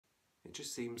It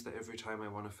just seems that every time I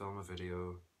want to film a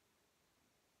video,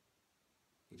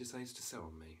 he decides to sit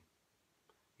on me.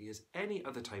 He is any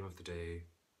other time of the day,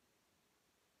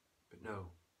 but no,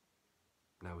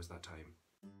 now is that time.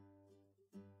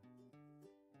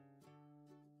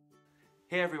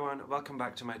 Hey everyone, welcome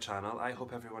back to my channel. I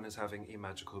hope everyone is having a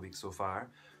magical week so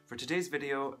far. For today's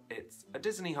video, it's a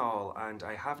Disney haul, and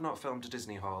I have not filmed a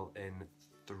Disney haul in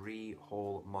 3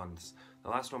 whole months. The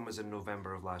last one was in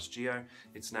November of last year.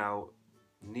 It's now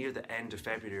near the end of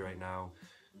February right now,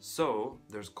 so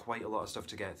there's quite a lot of stuff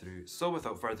to get through. So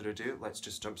without further ado, let's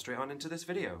just jump straight on into this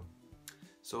video.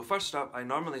 So first up, I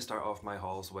normally start off my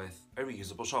hauls with a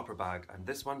reusable shopper bag, and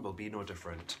this one will be no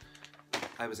different.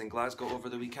 I was in Glasgow over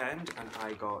the weekend and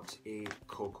I got a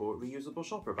Coco reusable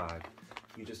shopper bag.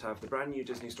 You just have the brand new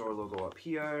Disney Store logo up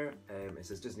here, it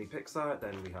says Disney Pixar,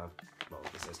 then we have, well,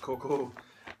 it says Coco,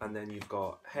 and then you've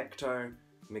got Hector,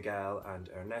 Miguel and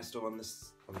Ernesto on the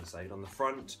side. On the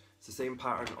front, it's the same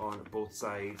pattern on both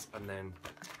sides, and then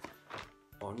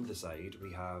on the side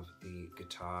we have the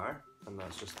guitar, and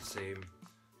that's just the same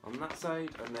on that side,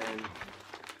 and then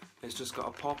it's just got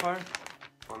a popper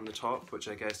on the top, which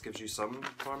I guess gives you some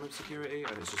form of security,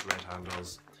 and it's just red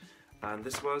handles. And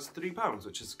this was £3,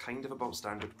 which is kind of about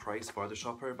standard price for the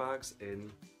shopper bags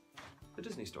in the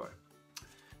Disney Store.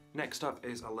 Next up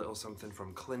is a little something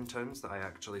from Clinton's that I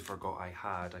actually forgot I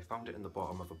had. I found it in the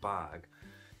bottom of a bag,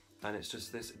 and it's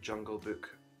just this Jungle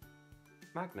Book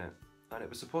magnet. And it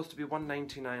was supposed to be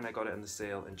 £1.99. I got it in the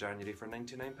sale in January for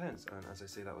 99 pence, and as I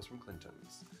say, that was from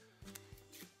Clinton's.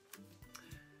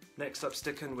 Next up,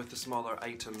 sticking with the smaller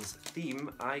items theme,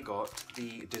 I got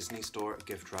the Disney Store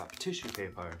gift wrap tissue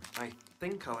paper. I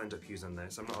think I'll end up using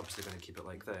this. I'm not obviously going to keep it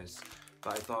like this,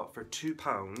 but I thought for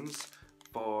 £2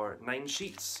 for 9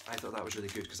 sheets, I thought that was really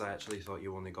good, because I actually thought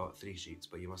you only got 3 sheets,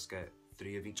 but you must get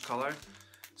 3 of each colour.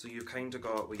 So you've kind of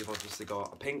got, well, you've obviously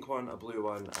got a pink one, a blue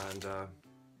one, and I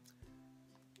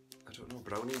don't know,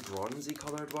 brownie bronzy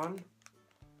coloured one.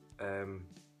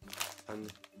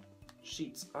 And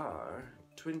sheets are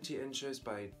 20 inches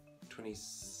by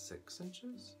 26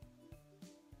 inches?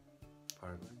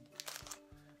 Apparently.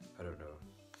 I don't know.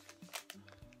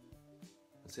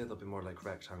 I'd say they'll be more like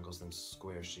rectangles than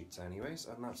square sheets anyways,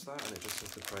 and that's that, and it just says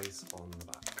the price on the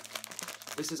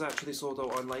back. This is actually sold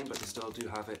out online, but they still do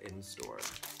have it in store.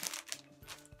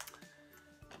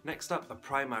 Next up, a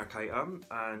Primark item,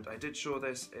 and I did show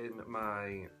this in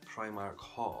my Primark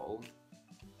haul.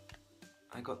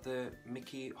 I got the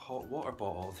Mickey hot water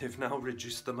bottle. They've now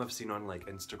reduced them, I've seen on like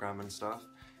Instagram and stuff.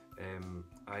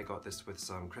 I got this with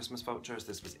some Christmas vouchers.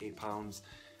 This was £8.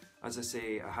 As I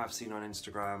say, I have seen on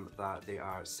Instagram that they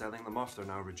are selling them off. They're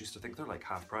now reduced. I think they're like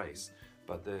half price.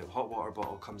 But the hot water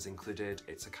bottle comes included.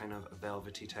 It's a kind of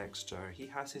velvety texture. He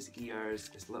has his ears,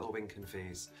 his little winking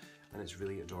face, and it's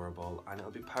really adorable. And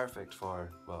it'll be perfect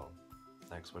for, well,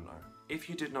 next winter. If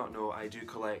you did not know, I do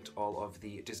collect all of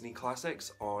the Disney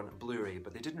classics on Blu-ray,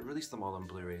 but they didn't release them all on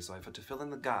Blu-ray, so I've had to fill in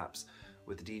the gaps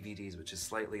with DVDs, which is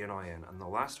slightly annoying. And the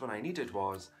last one I needed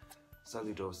was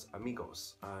Saludos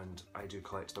Amigos, and I do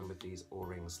collect them with these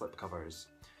O-ring slipcovers.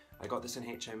 I got this in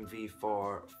HMV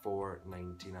for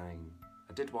 £4.99.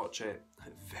 I did watch it,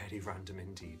 very random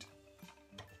indeed.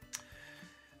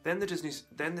 Then the Disney,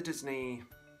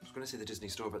 I was going to say the Disney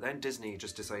Store, but then Disney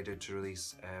just decided to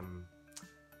release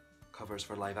covers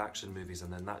for live action movies,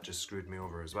 and then that just screwed me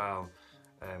over as well.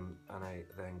 And I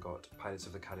then got Pirates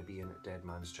of the Caribbean Dead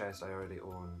Man's Chest. I already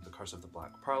own The Curse of the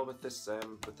Black Pearl with this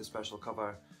special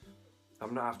cover.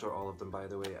 I'm not after all of them, by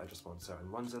the way, I just want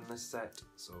certain ones in this set,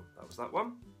 so that was that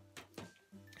one.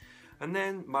 And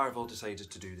then Marvel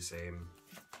decided to do the same.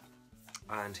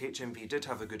 And HMV did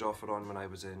have a good offer on when I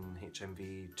was in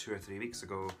HMV 2 or 3 weeks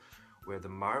ago, where the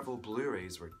Marvel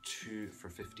Blu-rays were 2 for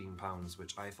 £15,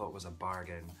 which I thought was a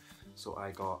bargain. So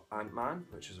I got Ant-Man,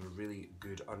 which is a really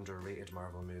good underrated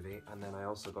Marvel movie, and then I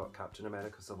also got Captain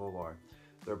America Civil War.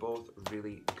 They're both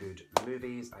really good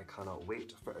movies. I cannot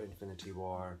wait for Infinity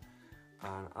War,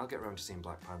 and I'll get around to seeing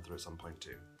Black Panther at some point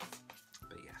too.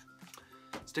 But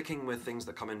yeah. Sticking with things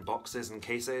that come in boxes and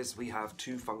cases, we have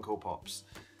 2 Funko Pops.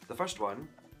 The first one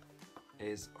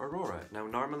is Aurora. Now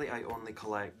normally I only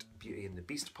collect Beauty and the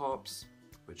Beast Pops,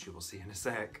 which you will see in a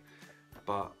sec,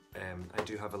 but I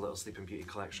do have a little Sleeping Beauty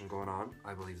collection going on.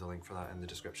 I will leave the link for that in the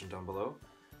description down below.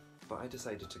 But I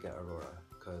decided to get Aurora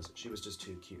because she was just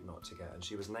too cute not to get, and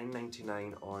she was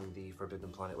 $9.99 on the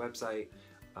Forbidden Planet website,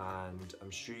 and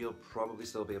I'm sure you'll probably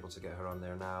still be able to get her on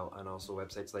there now, and also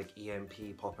websites like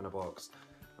EMP, Pop in a Box.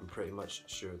 I'm pretty much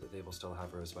sure that they will still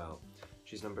have her as well.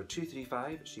 She's number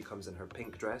 235, she comes in her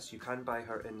pink dress. You can buy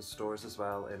her in stores as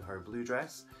well in her blue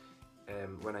dress.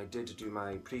 when I did do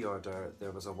my pre-order,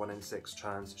 there was a 1 in 6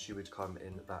 chance she would come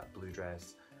in that blue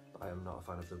dress, but I am not a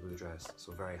fan of the blue dress,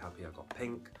 so very happy I got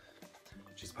pink.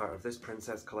 She's part of this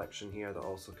princess collection here that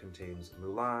also contains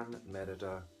Mulan,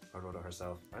 Merida, Aurora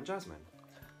herself, and Jasmine.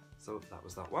 So that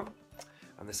was that one.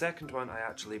 And the second one I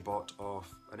actually bought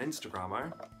off an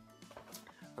Instagrammer,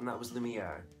 and that was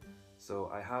Lumiere.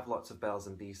 So I have lots of Bells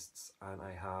and Beasts, and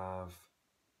I have,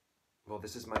 well,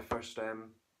 this is my first, I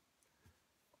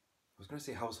was going to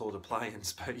say household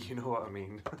appliance, but you know what I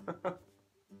mean.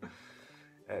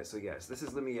 So yes, this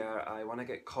is Lumiere. I want to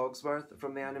get Cogsworth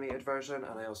from the animated version,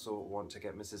 and I also want to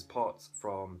get Mrs. Potts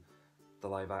from the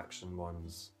live action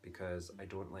ones, because I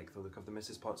don't like the look of the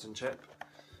Mrs. Potts and Chip.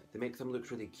 They make them look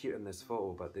really cute in this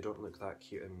photo, but they don't look that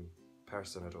cute in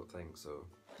person, I don't think. So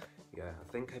yeah,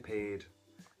 I think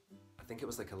it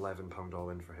was like £11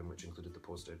 all in for him, which included the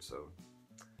postage, so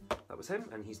that was him,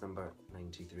 and he's number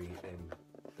 93 in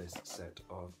this set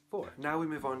of 4. Now we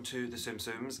move on to the Tsum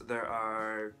Tsums. There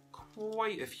are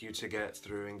quite a few to get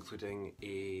through, including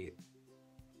a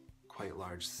quite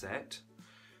large set.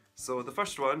 So the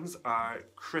first ones are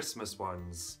Christmas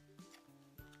ones.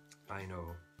 I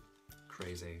know,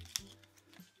 crazy.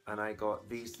 And I got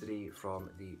these 3 from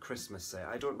the Christmas set.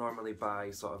 I don't normally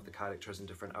buy sort of the characters in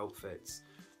different outfits,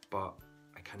 but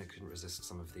I kind of couldn't resist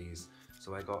some of these.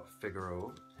 So I got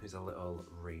Figaro, who's a little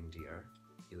reindeer.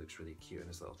 He looks really cute in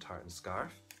his little tartan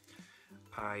scarf.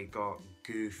 I got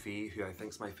Goofy, who I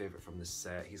think is my favourite from this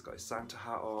set. He's got his Santa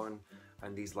hat on,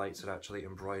 and these lights are actually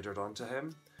embroidered onto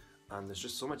him. And there's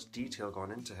just so much detail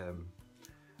gone into him.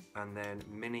 And then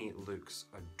Minnie looks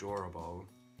adorable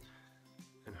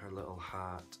in her little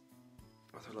hat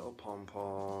with her little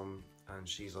pom-pom, and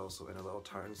she's also in a little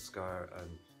tartan skirt,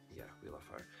 and yeah, we love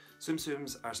her. Tsum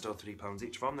Tsums are still £3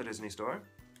 each from the Disney Store.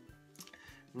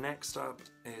 Next up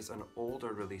is an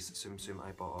older release Tsum Tsum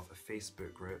I bought off a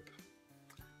Facebook group,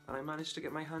 and I managed to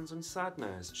get my hands on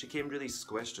Sadness. She came really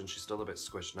squished, and she's still a bit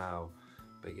squished now,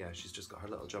 but yeah, she's just got her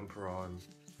little jumper on,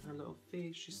 her little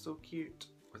face, she's so cute,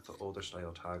 with the older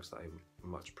style tags that I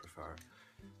much prefer.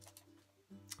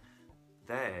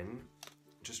 Then,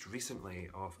 just recently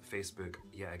off Facebook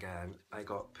yet again, I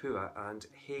got Pua and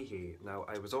Heihei. Now,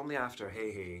 I was only after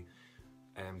Heihei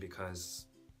because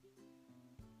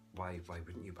why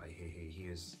wouldn't you buy Heihei? He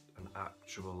is an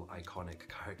actual iconic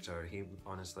character.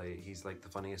 Honestly, he's like the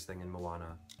funniest thing in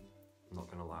Moana. I'm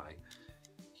not gonna lie.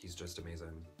 He's just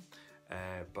amazing.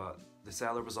 But the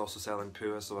seller was also selling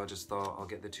Pua, so I just thought I'll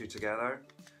get the two together.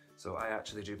 So I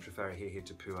actually do prefer Heihei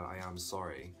to Pua, I am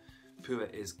sorry.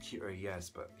 Pua is cuter, yes,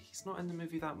 but he's not in the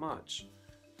movie that much.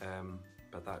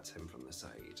 But that's him from the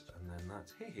side, and then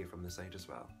that's Heihei from the side as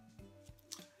well.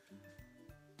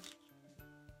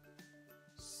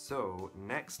 So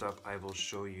next up I will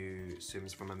show you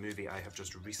Tsums from a movie I have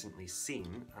just recently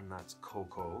seen, and that's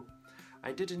Coco.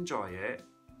 I did enjoy it.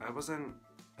 I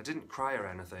didn't cry or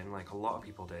anything like a lot of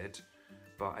people did,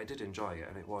 but I did enjoy it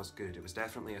and it was good. It was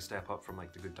definitely a step up from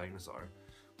like The Good Dinosaur,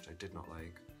 which I did not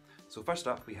like. So first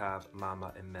up we have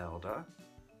Mama Imelda.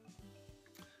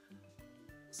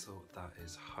 So that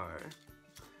is her.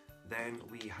 Then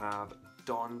we have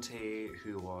Dante,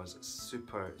 who was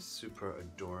super, super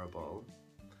adorable.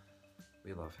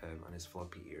 We love him, and his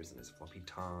floppy ears and his floppy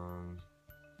tongue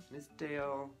and his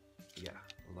tail. Yeah,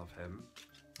 love him.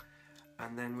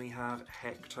 And then we have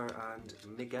Hector and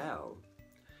Miguel.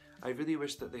 I really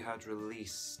wish that they had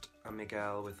released a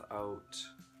Miguel without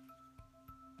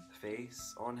the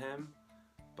face on him,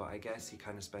 but I guess he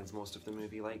kind of spends most of the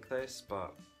movie like this,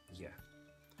 but yeah,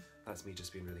 that's me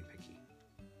just being really picky.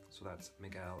 So that's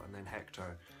Miguel, and then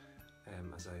Hector,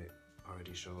 as I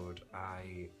already showed,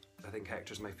 I think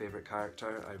Hector's my favourite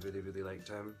character. I really, really liked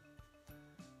him.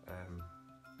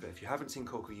 But if you haven't seen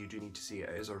Coco, you do need to see it.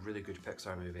 It is a really good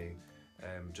Pixar movie.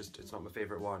 It's not my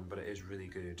favourite one, but it is really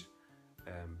good.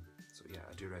 So yeah,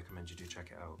 I do recommend you do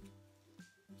check it out.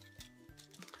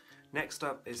 Next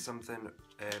up is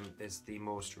is the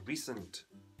most recent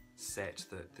set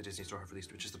that the Disney Store have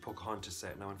released, which is the Pocahontas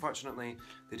set. Now, unfortunately,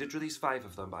 they did release 5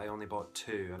 of them, but I only bought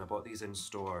 2, and I bought these in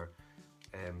store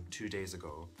 2 days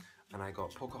ago. And I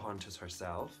got Pocahontas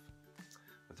herself,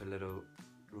 with her little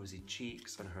rosy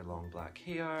cheeks and her long black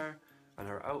hair, and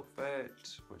her outfit,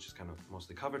 which is kind of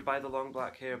mostly covered by the long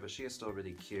black hair, but she is still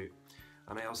really cute.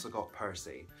 And I also got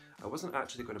Percy. I wasn't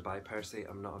actually going to buy Percy.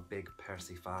 I'm not a big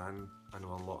Percy fan. I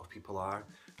know a lot of people are,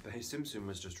 but his Tsum Tsum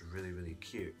was just really, really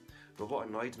cute. But what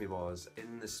annoyed me was,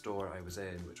 in the store I was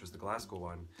in, which was the Glasgow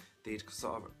one, they'd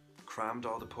sort of crammed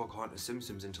all the Pocahontas Tsum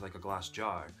Tsums into like a glass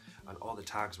jar, and all the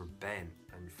tags were bent,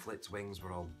 and Flit's wings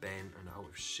were all bent and out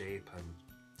of shape, and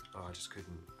oh,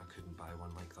 I couldn't buy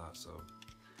one like that, so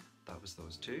that was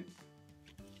those two.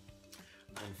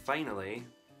 And finally,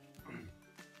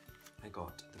 I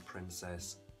got the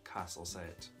Princess Castle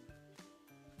set.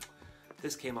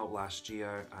 This came out last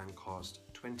year and cost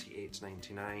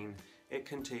 $28.99. It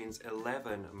contains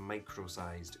 11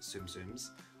 micro-sized Tsum Tsums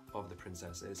of the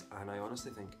princesses, and I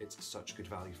honestly think it's such good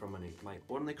value for money. My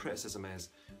only criticism is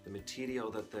the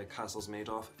material that the castle's made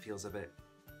of feels a bit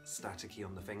staticky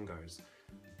on the fingers,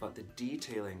 but the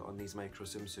detailing on these micro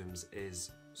Tsum Tsums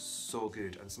is so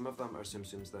good, and some of them are Tsum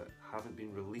Tsums that haven't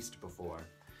been released before.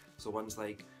 So ones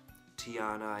like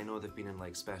Tiana, I know they've been in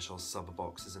like special sub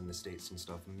boxes in the States and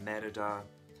stuff. Merida,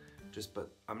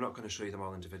 but I'm not going to show you them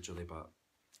all individually, but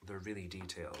they're really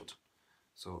detailed.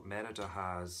 So Merida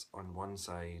has on one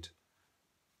side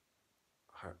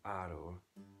her arrow,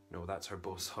 no, that's her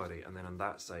bow, sorry, and then on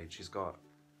that side she's got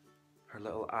her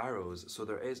little arrows, so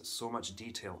there is so much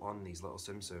detail on these little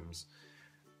Tsum Tsums.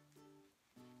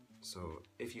 So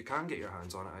if you can get your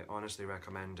hands on it, I honestly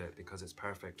recommend it because it's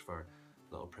perfect for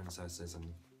little princesses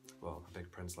and, well, a big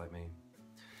prince like me.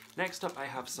 Next up I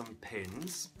have some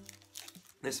pins.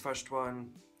 This first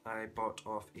one I bought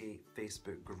off a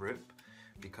Facebook group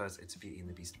because it's a Beauty and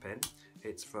the Beast pin.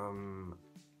 It's from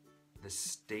the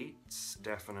States,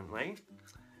 definitely,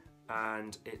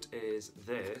 and it is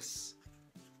this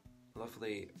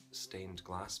lovely stained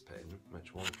glass pin,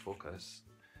 which won't focus,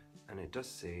 and it does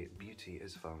say beauty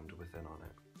is found within on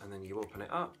it. And then you open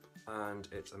it up and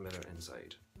it's a mirror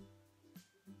inside.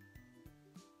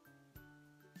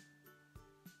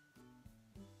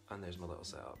 And there's my little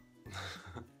setup.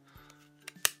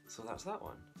 So that's that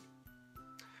one.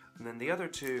 And then the other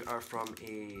two are from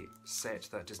a set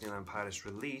that Disneyland Paris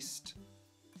released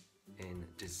in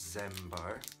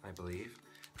December, I believe.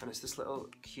 And it's this little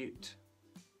cute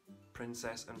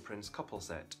princess and prince couple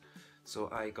set. So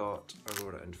I got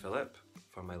Aurora and Philip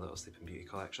for my little Sleeping Beauty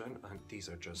collection, and these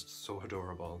are just so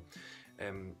adorable.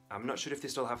 I'm not sure if they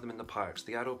still have them in the parks.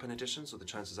 They are open edition, so the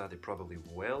chances are they probably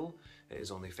will. It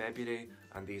is only February,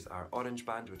 and these are Orange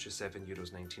Band, which is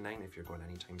 €7.99 if you're going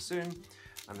anytime soon.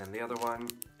 And then the other one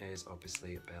is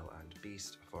obviously Belle and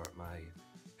Beast for my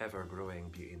ever-growing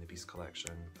Beauty and the Beast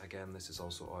collection. Again, this is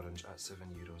also orange at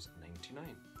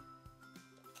 €7.99.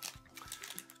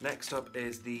 Next up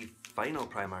is the final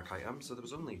Primark item. So there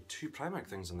was only 2 Primark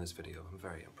things in this video. I'm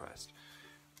very impressed.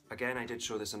 Again, I did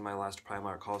show this in my last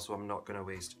Primark haul, so I'm not going to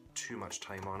waste too much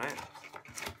time on it.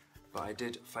 But I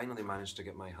did finally manage to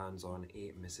get my hands on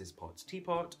a Mrs. Potts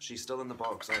teapot. She's still in the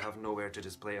box. I have nowhere to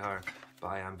display her, but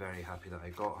I am very happy that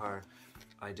I got her.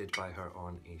 I did buy her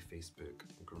on a Facebook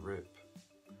group.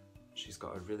 She's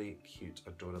got a really cute,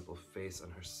 adorable face,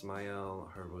 and her smile,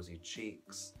 her rosy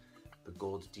cheeks, the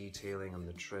gold detailing on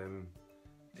the trim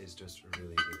is just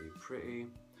really, really pretty.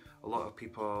 A lot of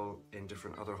people in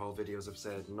different other haul videos have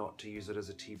said not to use it as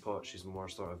a teapot. She's more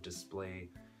sort of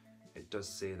display. It does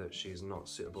say that she's not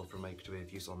suitable for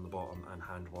microwave use on the bottom and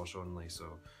hand wash only,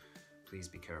 so please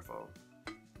be careful.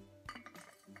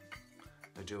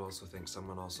 I do also think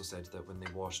someone also said that when they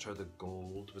washed her, the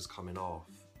gold was coming off.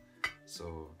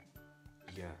 So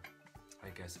yeah,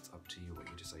 I guess it's up to you what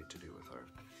you decide to do with her.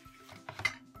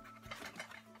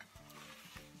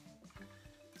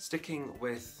 Sticking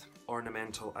with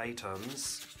ornamental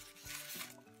items,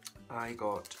 I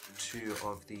got 2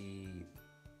 of the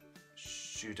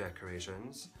shoe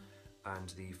decorations, and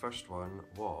the first one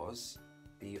was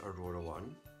the Aurora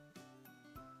one.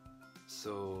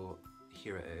 So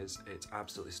here it is. It's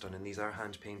absolutely stunning. These are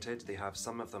hand painted. They have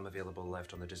some of them available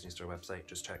left on the Disney Store website,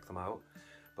 just check them out.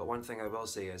 But one thing I will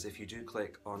say is if you do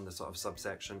click on the sort of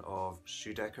subsection of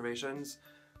shoe decorations,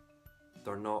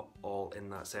 they're not all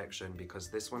in that section, because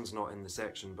this one's not in the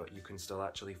section, but you can still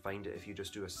actually find it if you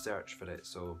just do a search for it.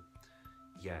 So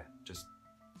yeah, just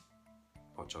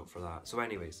watch out for that. So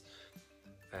anyways,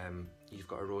 you've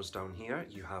got a rose down here,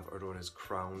 you have Aurora's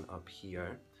crown up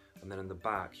here, and then in the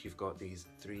back you've got these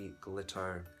 3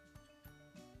 glitter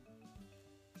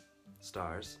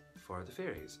stars for the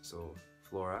fairies. So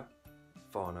Flora,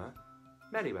 Fauna,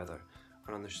 Merryweather.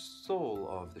 And on the sole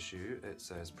of the shoe it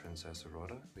says Princess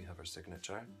Aurora. We have her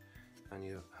signature, and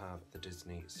you have the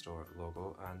Disney Store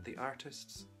logo and the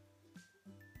artist's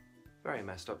very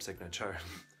messed up signature.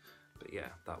 But yeah,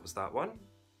 that was that one.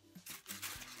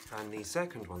 And the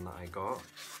second one that I got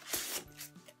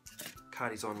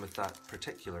carries on with that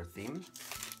particular theme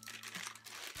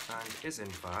and is in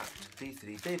fact the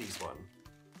 3 Fairies one.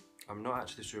 I'm not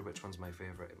actually sure which one's my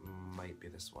favourite. It might be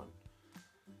this one.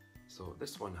 So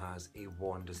this one has a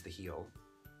wand as the heel.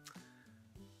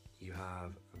 You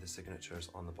have the signatures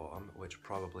on the bottom, which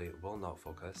probably will not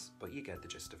focus, but you get the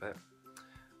gist of it.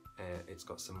 It's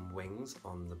got some wings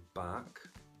on the back,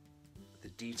 The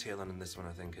detailing in this one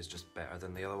I think is just better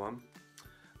than the other one.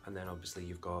 And then obviously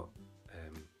you've got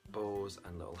bows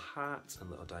and little hats and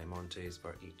little diamantes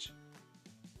for each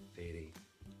fairy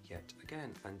yet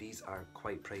again. And these are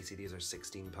quite pricey, these are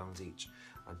 £16 each.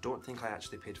 I don't think I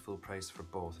actually paid full price for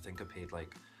both. I think I paid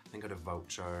like, I think I had a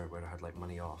voucher where I had like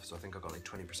money off, so I think I got like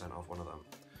 20% off one of them,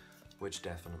 which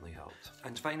definitely helped.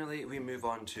 And finally we move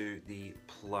on to the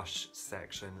plush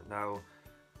section. Now,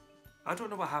 I don't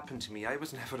know what happened to me, I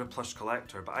was never a plush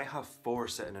collector, but I have 4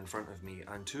 sitting in front of me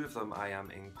and 2 of them I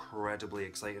am incredibly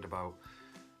excited about.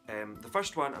 The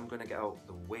first one I'm going to get out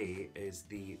the way is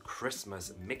the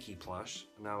Christmas Mickey plush.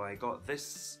 Now I got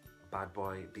this bad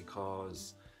boy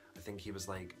because I think he was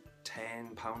like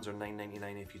 £10 or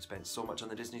 $9.99 if you'd spent so much on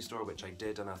the Disney Store, which I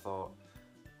did, and I thought,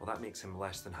 well, that makes him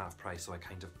less than half price, so I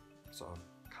kind of sort of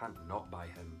can't not buy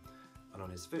him. And on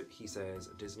his foot he says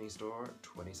Disney Store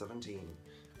 2017,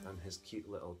 and his cute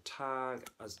little tag,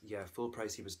 as yeah, full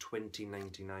price he was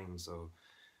 $20.99, so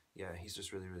yeah, he's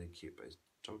just really cute, but his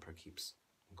jumper keeps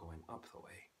going up the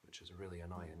way, which is really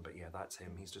annoying. But yeah, that's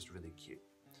him. He's just really cute,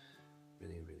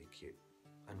 really cute,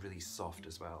 and really soft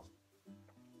as well.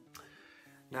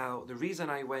 Now, the reason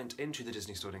I went into the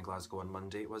Disney Store in Glasgow on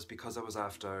Monday was because I was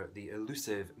after the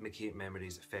elusive Mickey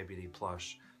Memories February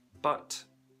plush, but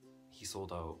he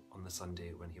sold out on the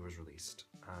Sunday when he was released.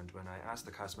 And when I asked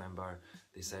the cast member,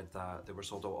 they said that they were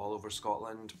sold out all over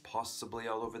Scotland, possibly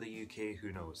all over the UK,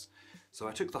 who knows. So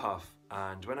I took the huff,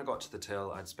 and when I got to the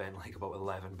till, I'd spent like about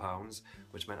 £11,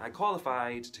 which meant I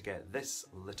qualified to get this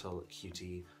little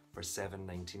cutie for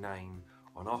 £7.99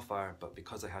 on offer, but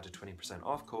because I had a 20%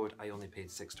 off code, I only paid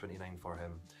 £6.29 for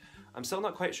him. I'm still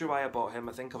not quite sure why I bought him.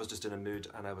 I think I was just in a mood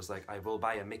and I was like, I will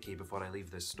buy a Mickey before I leave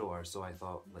this store, so I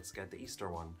thought, let's get the Easter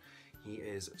one. He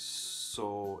is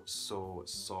so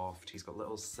soft. He's got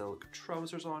little silk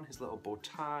trousers on, his little bow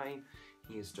tie.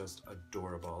 He is just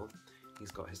adorable.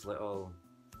 He's got his little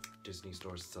Disney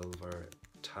Store silver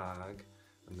tag,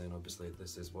 and then obviously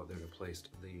this is what they replaced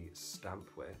the stamp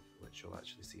with, which you'll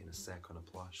actually see in a sec on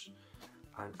a plush.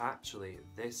 And actually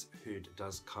this hood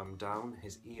does come down,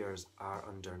 his ears are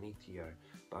underneath here,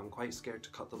 but I'm quite scared to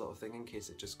cut the little thing in case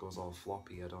it just goes all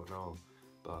floppy, I don't know.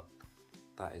 But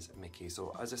that is Mickey.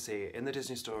 So as I say, in the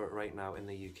Disney Store right now in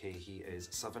the UK, he is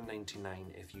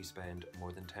 £7.99 if you spend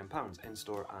more than £10 in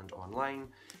store and online.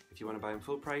 If you want to buy him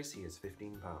full price, he is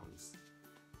 £15.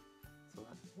 So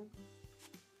that's him.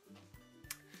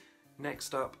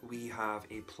 Next up, we have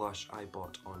a plush I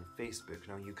bought on Facebook.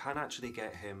 Now you can actually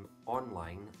get him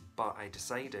online, but I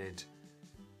decided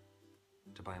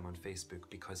to buy him on Facebook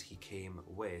because he came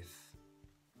with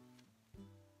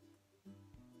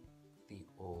the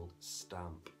old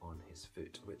stamp on his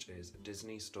foot, which is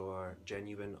Disney Store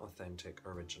Genuine Authentic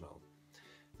Original.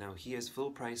 Now he is full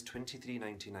price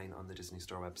 £23.99 on the Disney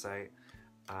Store website,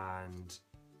 and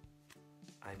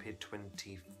I paid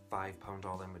 £25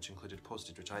 all in, which included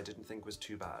postage, which I didn't think was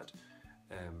too bad,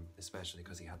 especially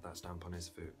because he had that stamp on his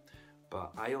foot.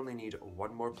 But I only need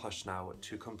one more plush now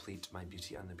to complete my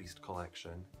Beauty and the Beast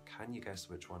collection. Can you guess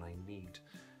which one I need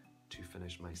to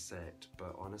finish my set?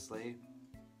 But honestly...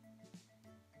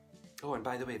 Oh, and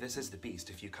by the way, this is the Beast.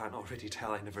 If you can't already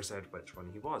tell, I never said which one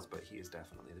he was, but he is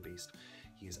definitely the Beast.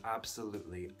 He is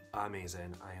absolutely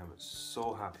amazing. I am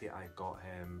so happy I got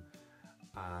him,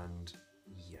 and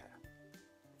yeah,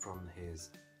 from his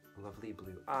lovely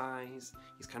blue eyes,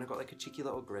 he's kind of got like a cheeky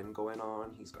little grin going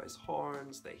on. He's got his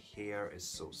horns, the hair is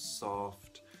so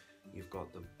soft, you've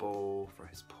got the bow for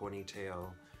his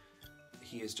ponytail.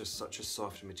 He is just such a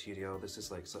soft material. This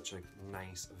is like such a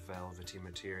nice velvety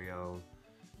material.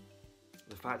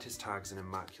 The fact his tag's in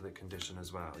immaculate condition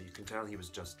as well, you can tell he was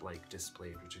just like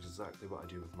displayed, which is exactly what I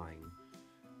do with mine.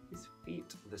 His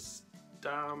feet, the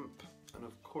stamp, and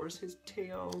of course his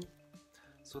tail.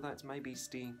 So that's my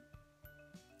beastie.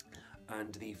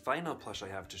 And the final plush I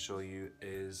have to show you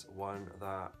is one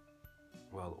that,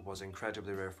 well, was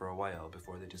incredibly rare for a while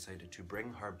before they decided to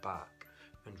bring her back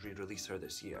and re-release her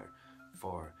this year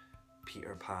for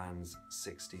Peter Pan's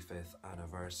 65th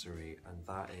anniversary, and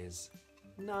that is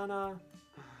Nana.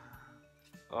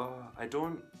 Oh,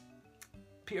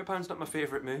 Peter Pan's not my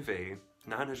favourite movie.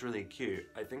 Nana's really cute.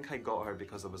 I think I got her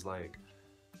because I was like,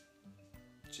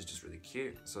 she's just really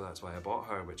cute, so that's why I bought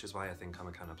her, which is why I think I'm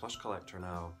a kind of plush collector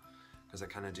now, because I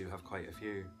kind of do have quite a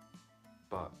few.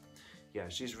 But yeah,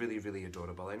 she's really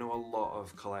adorable. I know a lot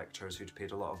of collectors who'd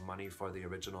paid a lot of money for the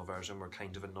original version were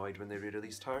kind of annoyed when they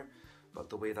re-released her, but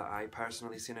the way that I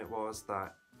personally seen it was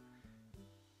that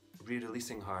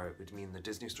re-releasing her would mean the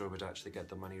Disney Store would actually get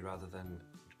the money rather than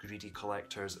greedy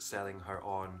collectors selling her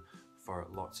on for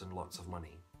lots and lots of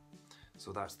money.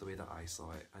 So that's the way that I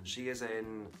saw it. And she is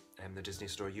in the Disney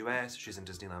Store US, she's in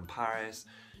Disneyland Paris.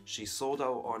 She sold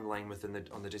out online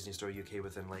on the Disney Store UK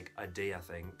within like a day, I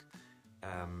think.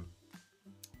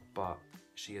 But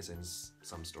she is in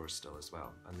some stores still as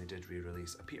well. And they did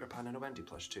re-release a Peter Pan and a Wendy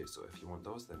plush too, so if you want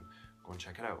those, then go and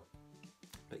check it out.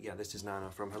 But yeah, this is Nana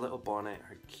from her little bonnet,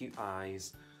 her cute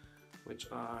eyes, which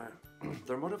are,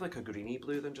 they're more of like a greeny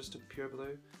blue than just a pure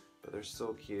blue, but they're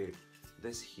so cute.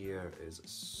 This here is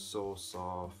so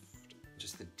soft,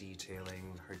 just the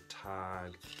detailing, her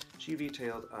tag. She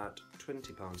retailed at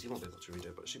 £20, you won't be able to read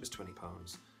it, but she was £20.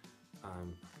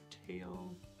 And her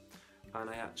tail. And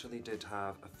I actually did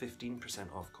have a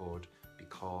 15% off code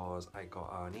because I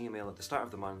got an email at the start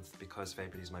of the month because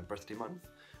February is my birthday month,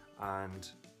 and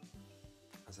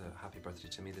as a happy birthday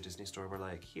to me, the Disney Store were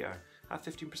like, here, have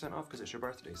 15% off because it's your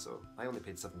birthday. So I only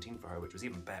paid $17 for her, which was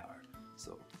even better.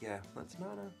 So yeah, that's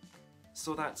Nana.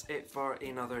 So that's it for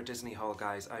another Disney haul,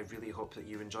 guys. I really hope that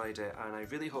you enjoyed it, and I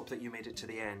really hope that you made it to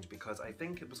the end because I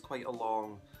think it was quite a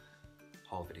long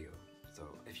haul video. So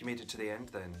if you made it to the end,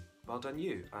 then well done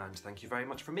you, and thank you very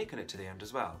much for making it to the end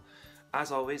as well.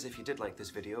 As always, if you did like this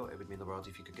video, it would mean the world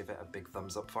if you could give it a big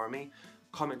thumbs up for me.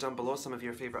 Comment down below some of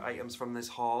your favourite items from this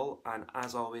haul, and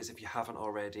as always, if you haven't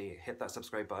already, hit that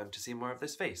subscribe button to see more of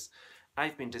this face.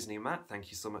 I've been Disney Matt,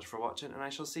 thank you so much for watching, and I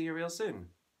shall see you real soon.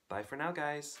 Bye for now,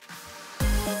 guys.